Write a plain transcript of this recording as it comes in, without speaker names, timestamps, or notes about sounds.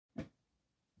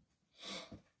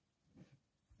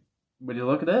Will you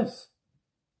look at this?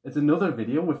 It's another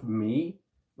video with me,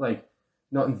 like,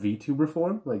 not in VTuber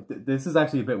form. Like, this is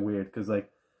actually a bit weird, because, like,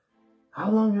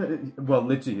 how long, well,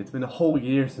 literally, it's been a whole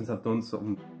year since I've done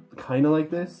something kind of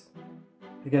like this,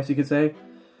 I guess you could say.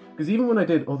 Because even when I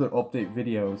did other update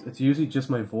videos, it's usually just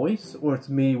my voice, or it's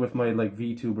me with my, like,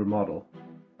 VTuber model.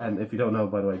 And if you don't know,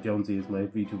 by the way, Jonesy is my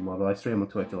VTuber model. I stream on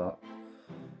Twitch a lot.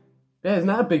 Yeah, it's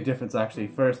not a big difference, actually.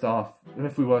 First off,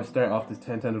 if we want to start off this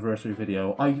 10th anniversary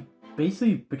video, I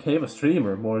basically became a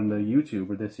streamer more than a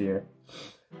YouTuber this year.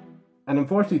 And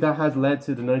unfortunately, that has led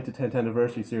to the 9th to 10th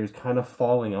anniversary series kind of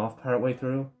falling off partway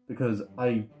through, because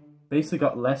I basically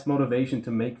got less motivation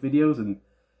to make videos and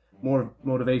more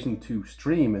motivation to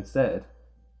stream instead.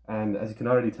 And as you can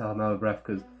already tell, I'm out of breath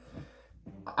because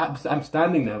I'm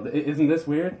standing now. Isn't this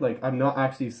weird? Like, I'm not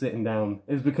actually sitting down.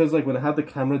 It's because, like, when I had the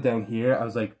camera down here, I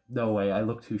was like, no way, I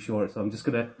look too short. So I'm just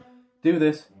gonna do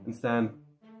this and stand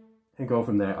and go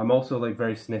from there. I'm also, like,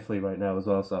 very sniffly right now as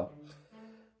well, so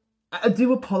I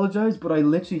do apologize, but I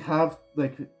literally have,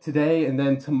 like, today and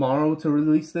then tomorrow to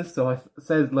release this. So I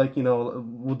said, like, you know,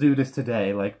 we'll do this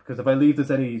today, like, because if I leave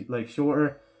this any, like,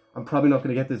 shorter, I'm probably not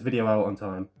going to get this video out on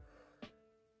time.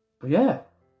 But yeah,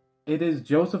 it is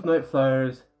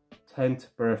JosephniteFlyer's 10th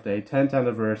birthday, 10th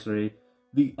anniversary,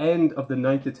 the end of the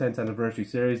 9th to 10th anniversary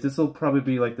series. This will probably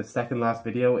be like the second last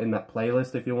video in that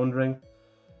playlist, if you're wondering.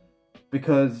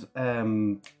 Because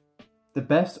the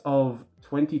best of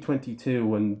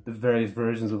 2022 and the various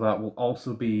versions of that will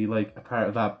also be like a part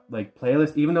of that like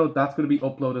playlist, even though that's going to be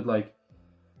uploaded like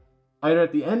either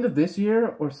at the end of this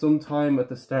year or sometime at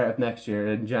the start of next year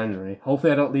in January.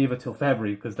 Hopefully I don't leave it till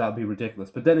February, because that'd be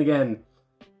ridiculous. But then again,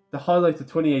 the highlights of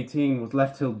 2018 was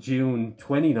left till June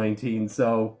 2019,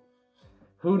 so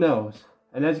who knows?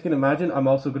 And as you can imagine, I'm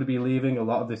also going to be leaving a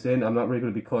lot of this in. I'm not really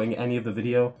going to be cutting any of the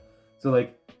video. So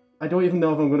like, I don't even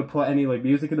know if I'm going to put any like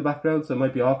music in the background, so it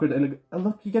might be awkward. And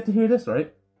look, you get to hear this,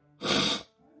 right?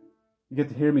 You get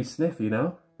to hear me sniff, you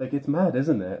know? Like, it's mad,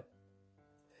 isn't it?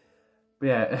 But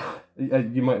yeah,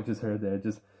 you might have just heard there,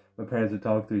 just my parents are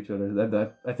talking to each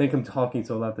other. I think I'm talking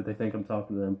so loud that they think I'm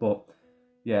talking to them, but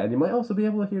yeah, and you might also be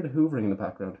able to hear the hoovering in the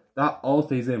background. That all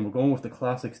stays in. We're going with the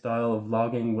classic style of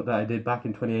vlogging that I did back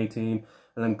in 2018,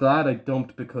 and I'm glad I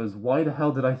dumped, because why the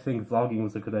hell did I think vlogging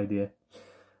was a good idea?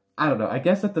 I don't know. I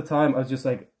guess at the time I was just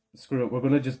like, screw it, we're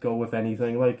going to just go with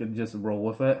anything, like, and just roll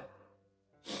with it.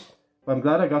 But I'm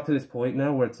glad I got to this point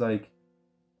now where it's like,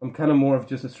 I'm kind of more of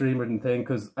just a streamer than thing,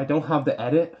 because I don't have the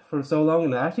edit for so long,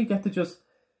 and I actually get to just,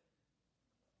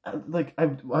 like, I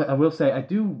will say, I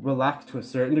do relax to a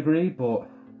certain degree, but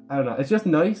I don't know, it's just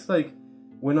nice, like,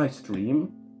 when I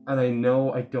stream, and I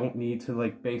know I don't need to,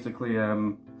 like, basically,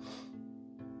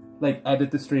 like, edit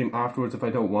the stream afterwards if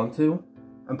I don't want to,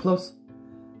 and plus,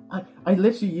 I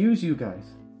literally use you guys,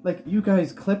 like, you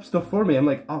guys clip stuff for me. I'm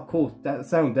like, oh cool, that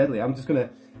sounds deadly, I'm just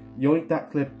gonna yoink that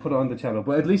clip, put it on the channel,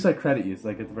 but at least I credit you,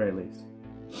 like, at the very least.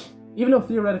 Even though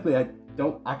theoretically I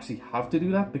don't actually have to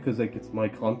do that, because, like, it's my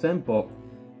content, but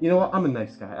you know what, I'm a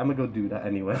nice guy, I'm gonna go do that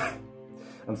anyway.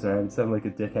 I'm sorry, I'm sounding like a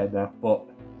dickhead now, but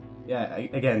yeah,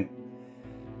 again,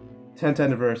 10th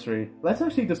anniversary. Let's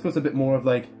actually discuss a bit more of,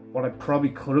 like, what I probably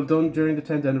could have done during the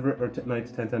 10th anniversary, or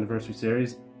 9th to 10th anniversary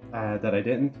series, that I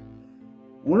didn't.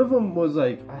 One of them was,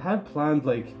 like, I had planned,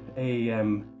 like, a,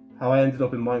 how I ended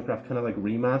up in Minecraft kind of, like,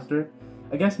 remaster.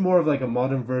 I guess more of, like, a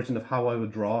modern version of how I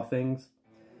would draw things.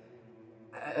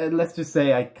 Let's just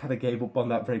say I kind of gave up on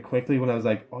that very quickly when I was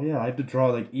like, oh yeah, I have to draw,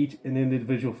 like, each an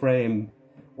individual frame,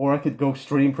 or I could go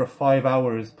stream for 5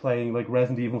 hours playing, like,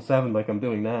 Resident Evil 7 like I'm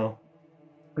doing now.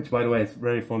 Which, by the way, is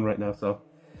very fun right now, so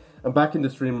I'm back in the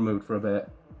streamer mood for a bit.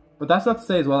 But that's not to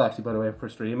say as well, actually, by the way, for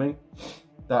streaming,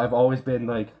 that I've always been,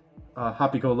 like,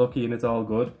 happy-go-lucky and it's all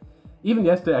good. Even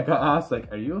yesterday I got asked,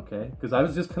 like, are you okay? Because I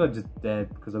was just kind of just dead,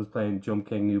 because I was playing Jump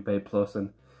King New Babe Plus, and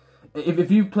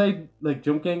if you've played, like,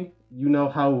 Jump King, you know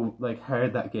how, like,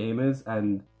 hard that game is,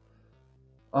 and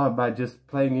oh man, just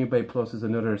playing New Babe Plus is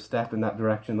another step in that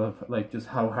direction of, like, just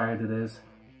how hard it is.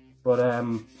 But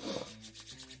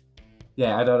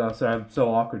yeah, I don't know, sorry, I'm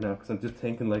so awkward now, because I'm just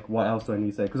thinking, like, what else do I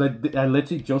need to say? Because I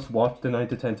literally just watched the 9th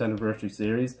to 10th anniversary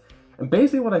series, and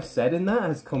basically what I said in that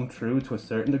has come true to a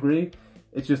certain degree.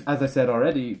 It's just, as I said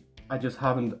already, I just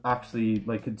haven't actually,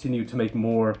 like, continued to make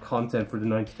more content for the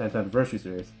 9th to 10th anniversary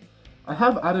series. I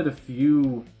have added a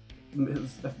few,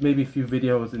 maybe a few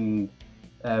videos and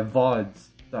VODs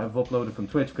that I've uploaded from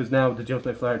Twitch, because now the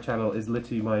JosephniteFlyer channel is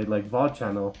literally my, like, VOD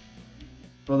channel.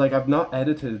 But, like, I've not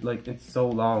edited, like, in so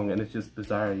long, and it's just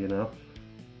bizarre, you know?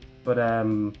 But,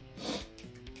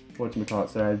 whatchamacallit,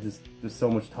 sorry, there's so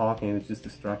much talking, and it's just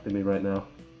distracting me right now.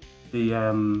 The,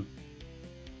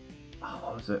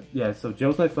 what was it? Yeah, so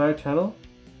JosephniteFlyer's channel.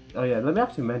 Oh yeah, let me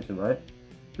actually mention, right?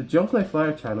 The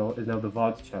JosephniteFlyer's channel is now the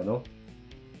VODs channel.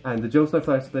 And the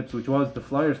JosephniteFlyer's clips, which was the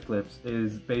Flyers clips,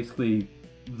 is basically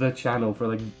the channel for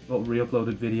like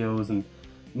re-uploaded videos and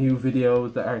new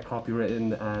videos that aren't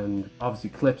copywritten, and obviously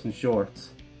clips and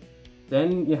shorts.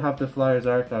 Then you have the Flyers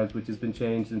archives, which has been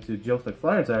changed into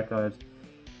JosephniteFlyer's archives,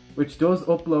 which does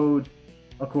upload,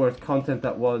 of course, content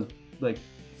that was like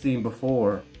seen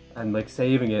before and like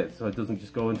saving it so it doesn't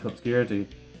just go into obscurity.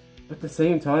 But at the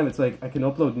same time, it's like I can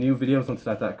upload new videos onto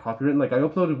that are copywritten. Like I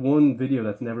uploaded one video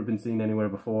that's never been seen anywhere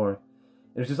before.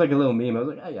 It was just like a little meme. I was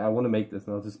like, oh, yeah, I want to make this,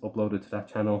 and I'll just upload it to that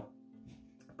channel.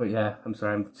 But yeah, I'm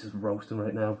sorry, I'm just roasting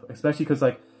right now. Especially because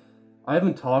like, I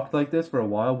haven't talked like this for a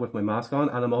while with my mask on,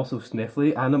 and I'm also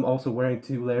sniffly, and I'm also wearing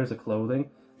 2 layers of clothing.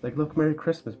 Like, look, Merry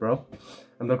Christmas, bro.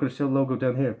 I'm not going to show the logo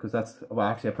down here, because that's, well,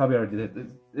 actually, I probably already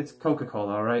did. It's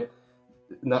Coca-Cola, alright?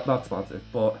 Not sponsored,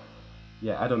 but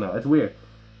yeah, I don't know. It's weird.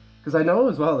 Because I know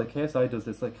as well, like, KSI does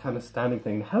this, like, kind of standing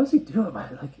thing. How does he do it,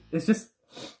 man? Like, it's just,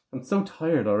 I'm so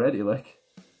tired already, like.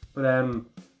 But, other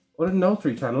than those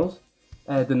 3 channels,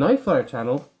 the Night Flyer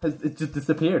channel it just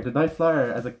disappeared. The Night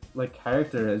Flyer as a like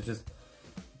character has just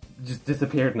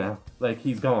disappeared now. Like,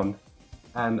 he's gone.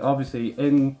 And obviously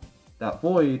in that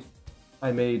void,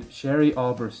 I made Sherry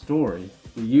Aweber's Story,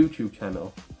 the YouTube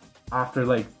channel, after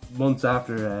like months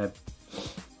after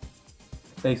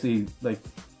basically like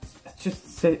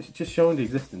just showing the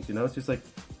existence, you know. It's just like,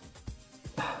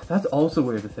 that's also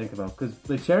weird to think about, because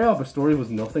like Sherry Aweber's Story was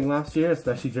nothing last year,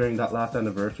 especially during that last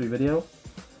anniversary video.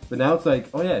 But now it's like,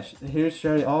 oh yeah, here's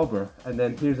Sherry Aweber, and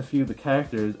then here's a few of the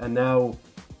characters, and now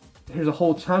here's a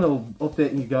whole channel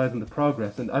updating you guys on the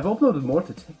progress. And I've uploaded more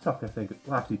to TikTok, I think.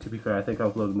 Well, actually, to be fair, I think I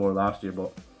uploaded more last year,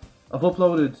 but I've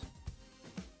uploaded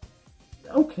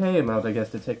okay amount, I guess,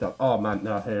 to TikTok. Oh man,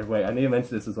 no, here, wait, I need to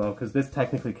mention this as well, because this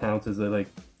technically counts as a like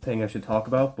thing I should talk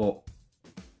about. But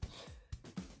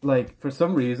like, for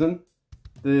some reason,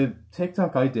 the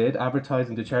TikTok I did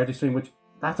advertising the charity stream, which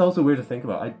that's also weird to think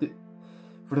about. I did,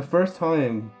 for the first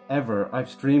time ever, I've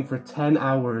streamed for 10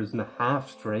 hours and a half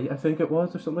straight, I think it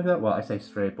was, or something like that. Well, I say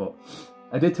straight, but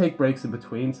I did take breaks in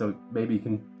between, so maybe you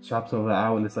can chop some of that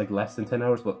out and it's like less than 10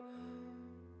 hours, but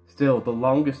still, the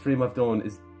longest stream I've done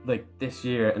is like this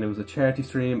year, and it was a charity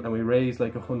stream, and we raised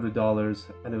like $100,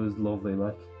 and it was lovely,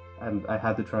 like, and I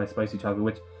had to try spicy chocolate,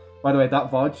 which, by the way, that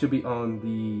VOD should be on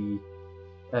the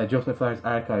JosephniteFlyer's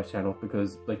archives channel,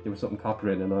 because like there was something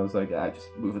copyrighted, and I was like, just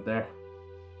move it there.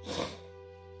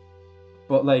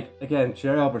 But like, again,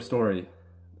 Sherry Aweber's Story,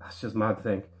 that's just mad to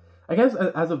think. I guess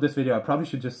as of this video, I probably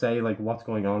should just say like what's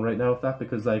going on right now with that,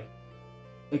 because like,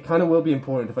 it kind of will be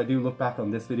important if I do look back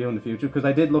on this video in the future, because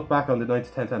I did look back on the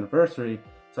 9th to 10th anniversary,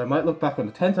 so I might look back on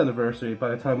the 10th anniversary by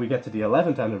the time we get to the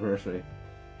 11th anniversary.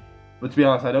 But to be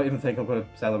honest, I don't even think I'm going to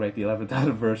celebrate the 11th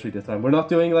anniversary this time. We're not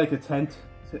doing like a 10th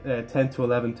to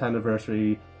 11th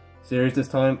anniversary series this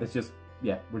time. It's just,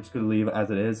 yeah, we're just going to leave it as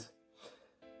it is.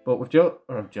 But with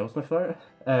JosephniteFlyer?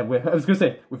 I was going to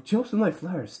say, with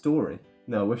JosephniteFlyer's Story.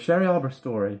 No, with Sherry Aweber's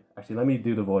Story. Actually, let me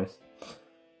do the voice.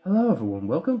 Hello everyone,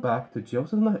 welcome back to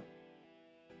Josephnite.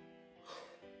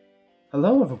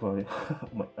 Hello everybody.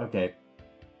 Okay.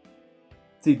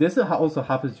 See, this also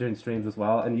happens during streams as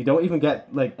well, and you don't even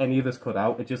get like any of this cut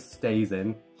out, it just stays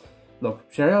in. Look,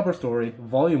 Sherry Aweber's Story,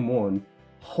 Volume 1,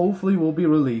 hopefully will be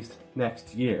released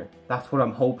next year. That's what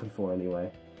I'm hoping for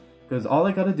anyway. Because all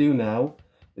I gotta do now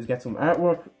is get some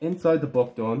artwork inside the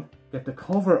book done, get the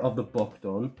cover of the book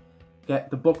done, get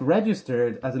the book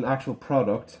registered as an actual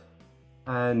product,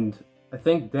 and I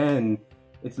think then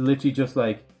it's literally just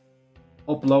like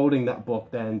uploading that book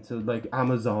then to like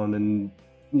Amazon and,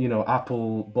 you know,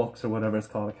 Apple Books or whatever it's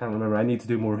called. I can't remember. I need to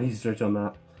do more research on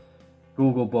that.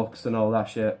 Google Books and all that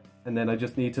shit. And then I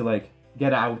just need to like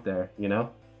get it out there, you know?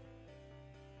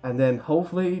 And then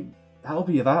hopefully that'll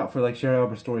be that for like Sherry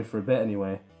Aweber's Story for a bit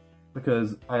anyway.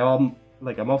 Because I'm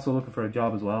also looking for a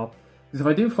job as well. Because if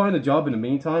I do find a job in the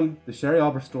meantime, the Sherry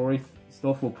Aweber's Story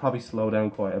stuff will probably slow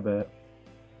down quite a bit.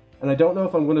 And I don't know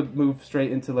if I'm going to move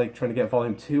straight into like trying to get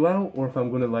Volume 2 out, or if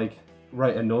I'm going to like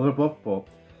write another book, but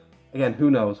again, who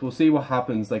knows? We'll see what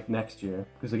happens like next year.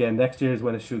 Because again, next year is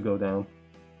when it should go down.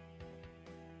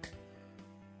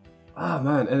 Ah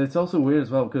man, and it's also weird as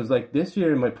well, because like this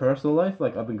year in my personal life,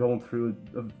 like I've been going through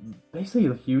basically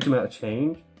a huge amount of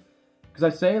change. Because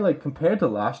I say, like, compared to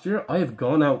last year, I have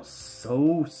gone out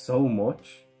so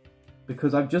much.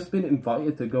 Because I've just been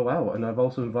invited to go out, and I've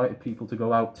also invited people to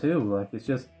go out too. Like, it's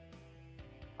just,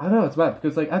 I don't know, it's bad.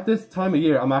 Because like at this time of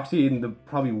year, I'm actually in the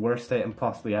probably worst state I'm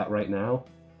possibly at right now.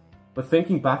 But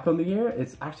thinking back on the year,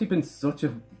 it's actually been such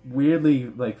a weirdly,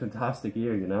 like, fantastic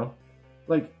year, you know?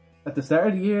 Like, at the start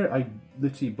of the year, I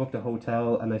literally booked a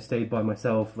hotel and I stayed by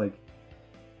myself, like,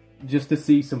 just to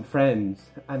see some friends.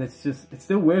 And it's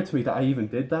still weird to me that I even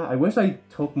did that. I wish I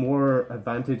took more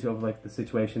advantage of, like, the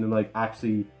situation and, like,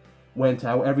 actually went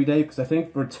out every day, because I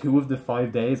think for 2 of the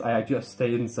 5 days, I just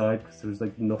stayed inside because there was,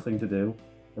 like, nothing to do.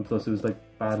 And plus it was, like,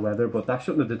 bad weather, but that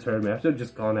shouldn't have deterred me. I should have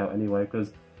just gone out anyway,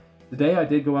 because the day I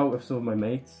did go out with some of my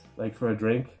mates, like, for a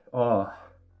drink, oh,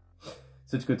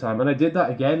 such a good time. And I did that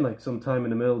again, like, sometime in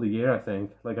the middle of the year, I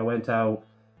think. Like, I went out,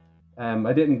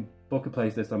 I didn't book a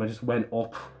place this time, I just went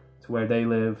up to where they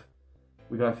live.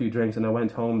 We got a few drinks and I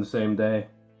went home the same day.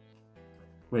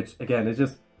 Which, again,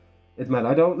 it's mad.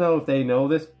 I don't know if they know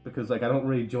this, because, like, I don't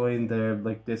really join their,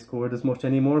 like, Discord as much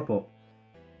anymore, but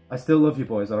I still love you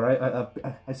boys, alright?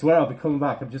 I swear I'll be coming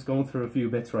back. I'm just going through a few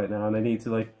bits right now, and I need to,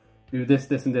 like, do this,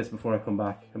 this, and this before I come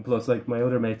back. And plus, like, my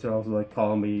other mates are also, like,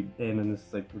 calling me in, and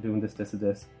it's like, we're doing this, this, and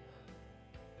this.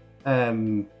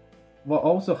 What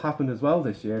also happened as well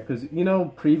this year, because, you know,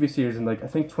 previous years, in, like, I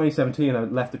think 2017, I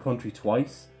left the country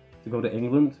twice to go to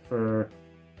England for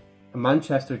a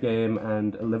Manchester game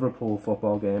and a Liverpool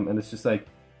football game, and it's just, like,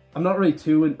 I'm not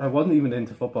really I wasn't even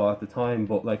into football at the time,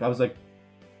 but, like, I was like,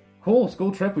 cool,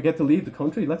 school trip, we get to leave the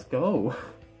country, let's go.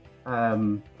 But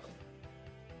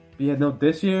yeah, no,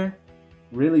 this year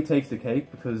really takes the cake,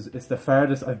 because it's the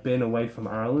farthest I've been away from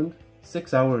Ireland.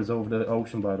 6 hours over the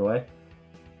ocean, by the way.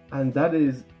 And that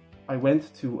is, I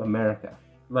went to America.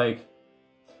 Like,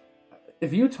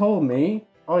 if you told me,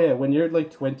 oh yeah, when you're like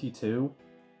 22,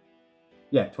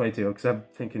 yeah, 22, because I'm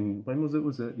thinking, when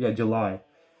was it? Yeah, July.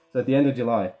 So at the end of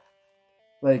July.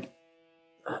 Like,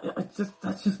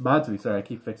 that's just mad to me. Sorry, I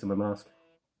keep fixing my mask.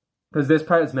 Because this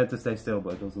part is meant to stay still,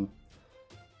 but it doesn't.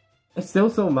 It's still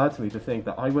so mad to me to think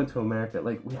that I went to America.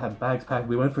 Like, we had bags packed,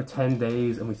 we went for 10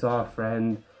 days, and we saw a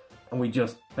friend, and we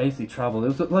just basically traveled. It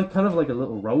was like kind of like a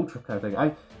little road trip kind of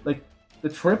thing. The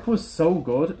trip was so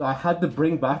good, I had to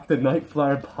bring back the Night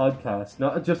Flyer podcast,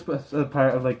 not just as a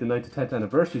part of, like, the 9 to 10th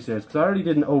anniversary series, because I already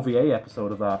did an OVA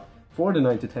episode of that for the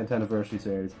 9 to 10th anniversary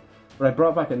series. But I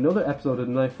brought back another episode of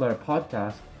the Night Flyer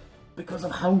podcast because of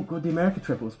how good the America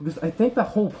trip was. Because I think that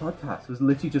whole podcast was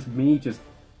literally just me just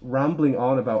rambling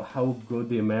on about how good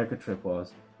the America trip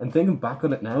was. And thinking back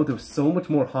on it now, there was so much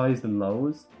more highs than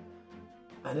lows.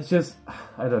 And it's just,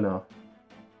 I don't know.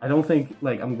 I don't think,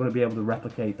 like, I'm going to be able to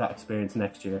replicate that experience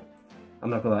next year. I'm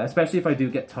not going to lie. Especially if I do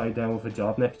get tied down with a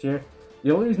job next year.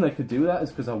 The only reason I could do that is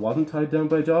because I wasn't tied down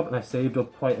by a job, and I saved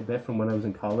up quite a bit from when I was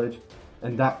in college.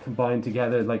 And that combined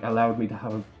together, like, allowed me to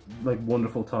have a, like,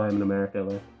 wonderful time in America,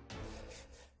 like.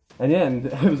 And yeah, and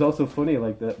it was also funny,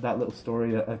 like, that little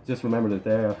story, I just remembered it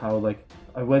there, of how, like,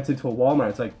 I went into a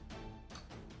Walmart, it's like,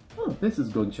 oh, this is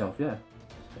a good shelf, yeah.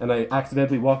 And I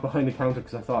accidentally walked behind the counter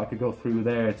because I thought I could go through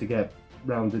there to get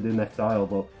round to the next aisle,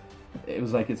 but it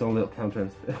was like its own little counter.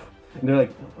 And they're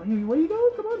like, where are you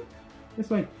going? Come on, this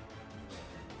way.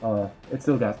 It's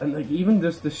still gas. And, like, even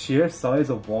just the sheer size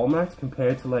of Walmart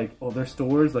compared to, like, other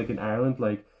stores, like, in Ireland,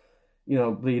 like, you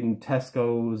know, bleeding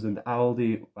Tesco's and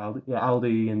Aldi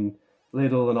and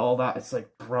Lidl and all that. It's like,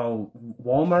 bro,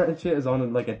 Walmart and shit is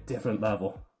on, like, a different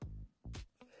level.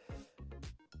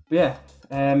 But yeah,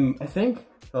 I think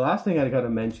the last thing I gotta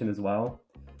mention as well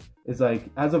is, like,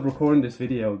 as of recording this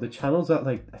video, the channel's at,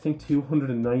 like, I think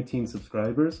 219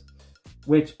 subscribers,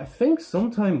 which I think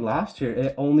sometime last year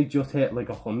it only just hit, like,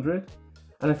 100.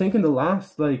 And I think in the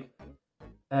last, like,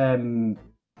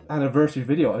 anniversary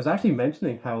video, I was actually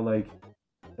mentioning how, like,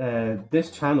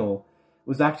 this channel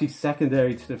was actually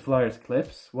secondary to the Flyers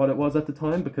Clips, what it was at the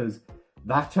time, because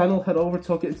that channel had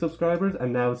overtook it in subscribers,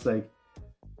 and now it's like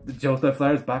the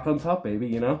JosephniteFlyer's back on top, baby,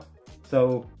 you know?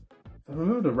 So if I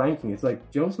remember the ranking, it's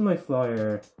like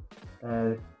JosephniteFlyer's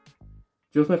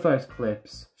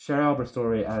Clips, Sherry Aweber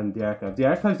Story, and the Archives. The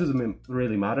Archives doesn't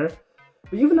really matter,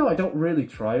 but even though I don't really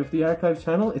try with the Archives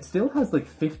channel, it still has like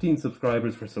 15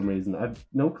 subscribers for some reason. I've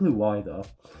no clue why though.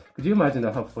 Could you imagine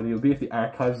how funny it would be if the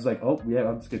Archives was like, oh yeah,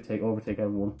 I'm just gonna overtake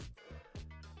everyone.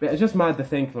 But it's just mad to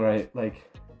think, right? Like,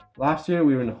 last year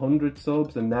we were in 100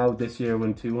 subs, and now this year we're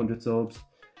in 200 subs.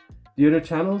 The other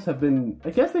channels have been,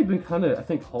 I guess they've been kind of, I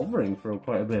think, hovering for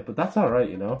quite a bit, but that's alright,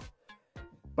 you know?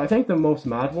 But I think the most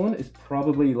mad one is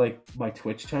probably, like, my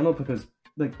Twitch channel, because,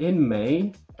 like, in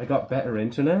May, I got better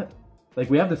internet. Like,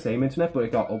 we have the same internet, but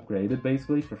it got upgraded,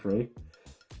 basically, for free.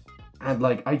 And,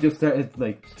 like, I just started,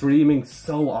 like, streaming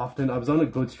so often. I was on a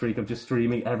good streak of just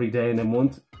streaming every day, and then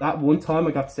that one time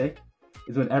I got sick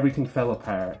is when everything fell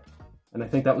apart. And I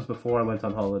think that was before I went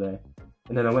on holiday.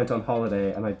 And then I went on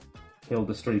holiday, and I killed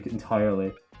the streak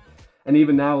entirely. And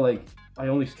even now, like, I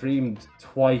only streamed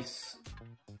twice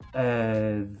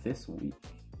this week.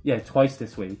 Yeah, twice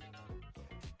this week.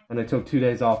 and I took 2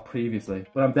 days off previously.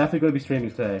 But I'm definitely going to be streaming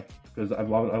today because I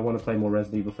want to play more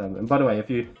Resident Evil 7. And by the way,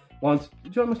 if you want to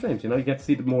join my streams, you know, you get to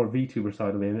see the more VTuber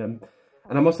side of me. And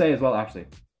I must say as well, actually,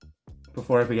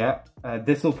 before I forget,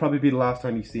 this will probably be the last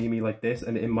time you see me like this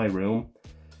and in my room.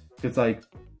 Because, like,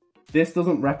 this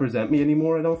doesn't represent me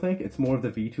anymore, I don't think. It's more of the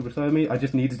VTuber side of me. I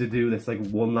just needed to do this, like,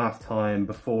 one last time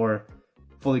before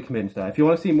fully committing to that. If you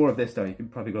want to see more of this, though, you can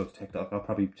probably go to TikTok. I'll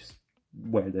probably just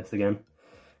wear this again.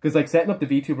 Because, like, setting up the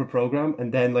VTuber program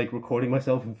and then, like, recording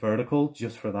myself in vertical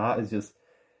just for that is just...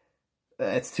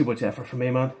 it's too much effort for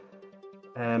me, man.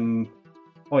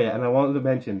 Oh, yeah, and I wanted to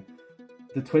mention...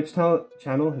 the Twitch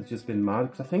channel has just been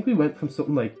mad, because I think we went from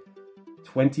something like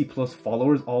 20 plus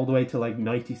followers all the way to like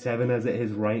 97 as it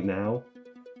is right now.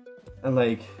 And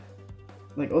like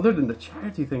other than the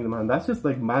charity thing, man, that's just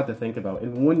like mad to think about.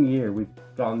 In 1 year, we've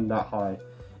gotten that high.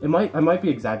 I might be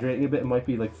exaggerating a bit, it might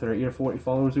be like 30 or 40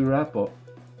 followers we were at, but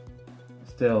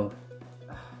still,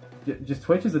 just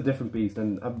Twitch is a different beast,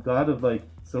 and I'm glad of like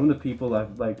some of the people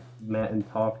I've like met and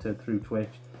talked to through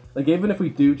Twitch. Like even if we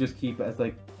do just keep it as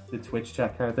like the Twitch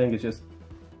chat kind of thing, it's just,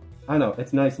 I don't know,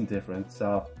 it's nice and different.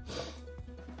 So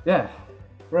yeah,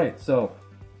 right, so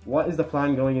what is the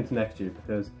plan going into next year?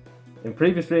 Because in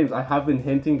previous streams I have been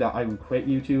hinting that I would quit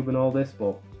YouTube and all this,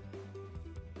 but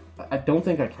I don't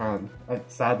think I can,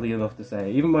 sadly enough to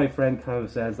say. Even my friend kind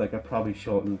of says like I probably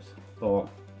shouldn't, but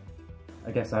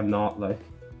I guess I'm not. Like,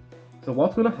 so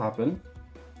what's going to happen,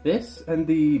 this and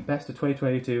the best of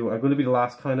 2022 are going to be the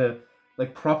last kind of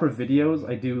like proper videos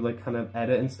I do, like kind of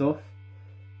edit and stuff.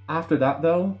 After that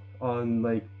though, on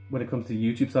like when it comes to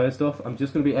YouTube side of stuff, I'm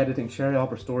just going to be editing Sherry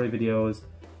Aweber story videos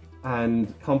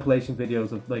and compilation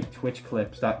videos of like Twitch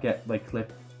clips that get like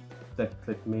clip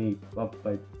me of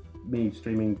like me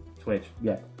streaming Twitch.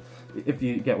 Yeah, if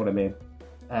you get what I mean.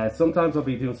 Sometimes I'll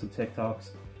be doing some TikToks.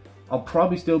 I'll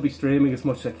probably still be streaming as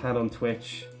much as I can on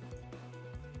Twitch.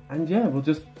 And yeah, we'll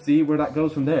just see where that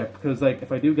goes from there. Because like,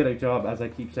 if I do get a job, as I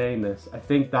keep saying this, I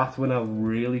think that's when I'll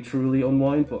really truly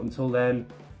unwind. But until then,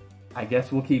 I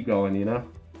guess we'll keep going, you know?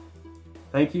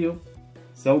 Thank you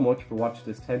so much for watching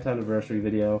this 10th anniversary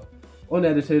video.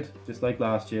 Unedited, just like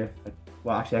last year.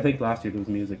 Well, actually, I think last year there was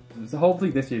music. So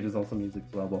hopefully this year there's also music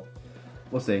as well, but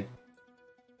we'll see.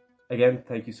 Again,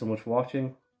 thank you so much for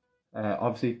watching.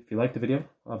 Obviously, if you like the video,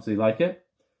 obviously like it.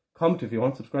 Comment if you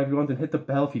want, subscribe if you want, and hit the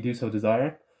bell if you do so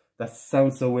desire. That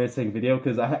sounds so weird saying video,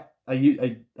 because I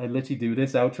literally do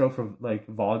this outro for like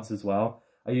VODs as well.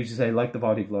 I usually say like the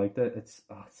VOD if you liked it. It's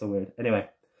so weird. Anyway,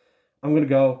 I'm gonna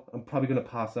go. I'm probably gonna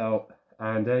pass out.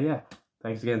 And yeah,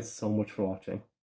 thanks again so much for watching.